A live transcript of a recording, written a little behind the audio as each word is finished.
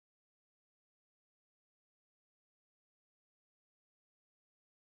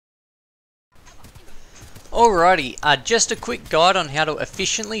Alrighty, just a quick guide on how to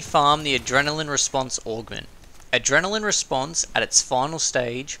efficiently farm the Adrenaline Response Augment. Adrenaline Response, at its final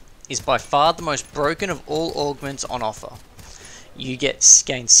stage, is by far the most broken of all augments on offer. You gain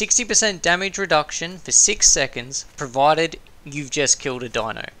 60% damage reduction for 6 seconds, provided you've just killed a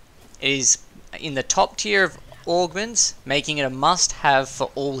dino. It is in the top tier of augments, making it a must-have for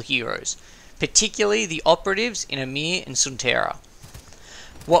all heroes, particularly the operatives in Amir and Sunterra.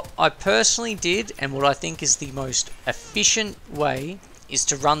 What I personally did, and what I think is the most efficient way, is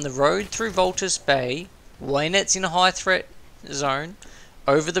to run the road through Voltus Bay when it's in a high threat zone,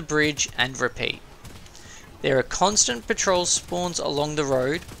 over the bridge, and repeat. There are constant patrol spawns along the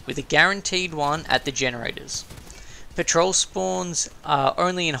road, with a guaranteed one at the generators. Patrol spawns are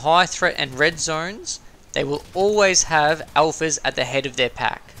only in high threat and red zones. They will always have alphas at the head of their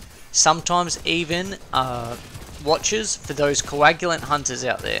pack, sometimes even watchers for those coagulant hunters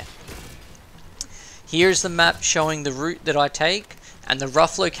out there. Here's the map showing the route that I take and the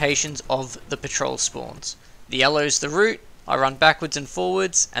rough locations of the patrol spawns. The yellow is the route, I run backwards and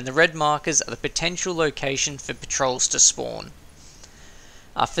forwards, and the red markers are the potential location for patrols to spawn.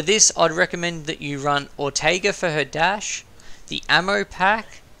 For this, I'd recommend that you run Ortega for her dash, the ammo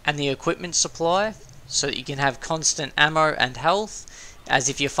pack, and the equipment supply, so that you can have constant ammo and health, as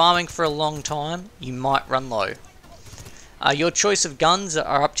if you're farming for a long time, you might run low. Your choice of guns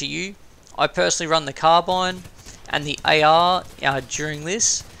are up to you. I personally run the carbine and the AR during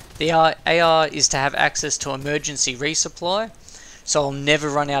this. The AR is to have access to emergency resupply, so I'll never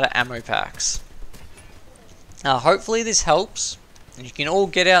run out of ammo packs. Hopefully this helps, and you can all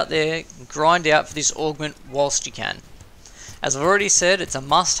get out there and grind out for this augment whilst you can. As I've already said, it's a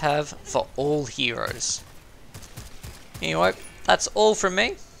must-have for all heroes. Anyway, that's all from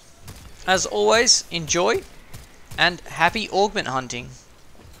me. As always, enjoy, and happy augment hunting.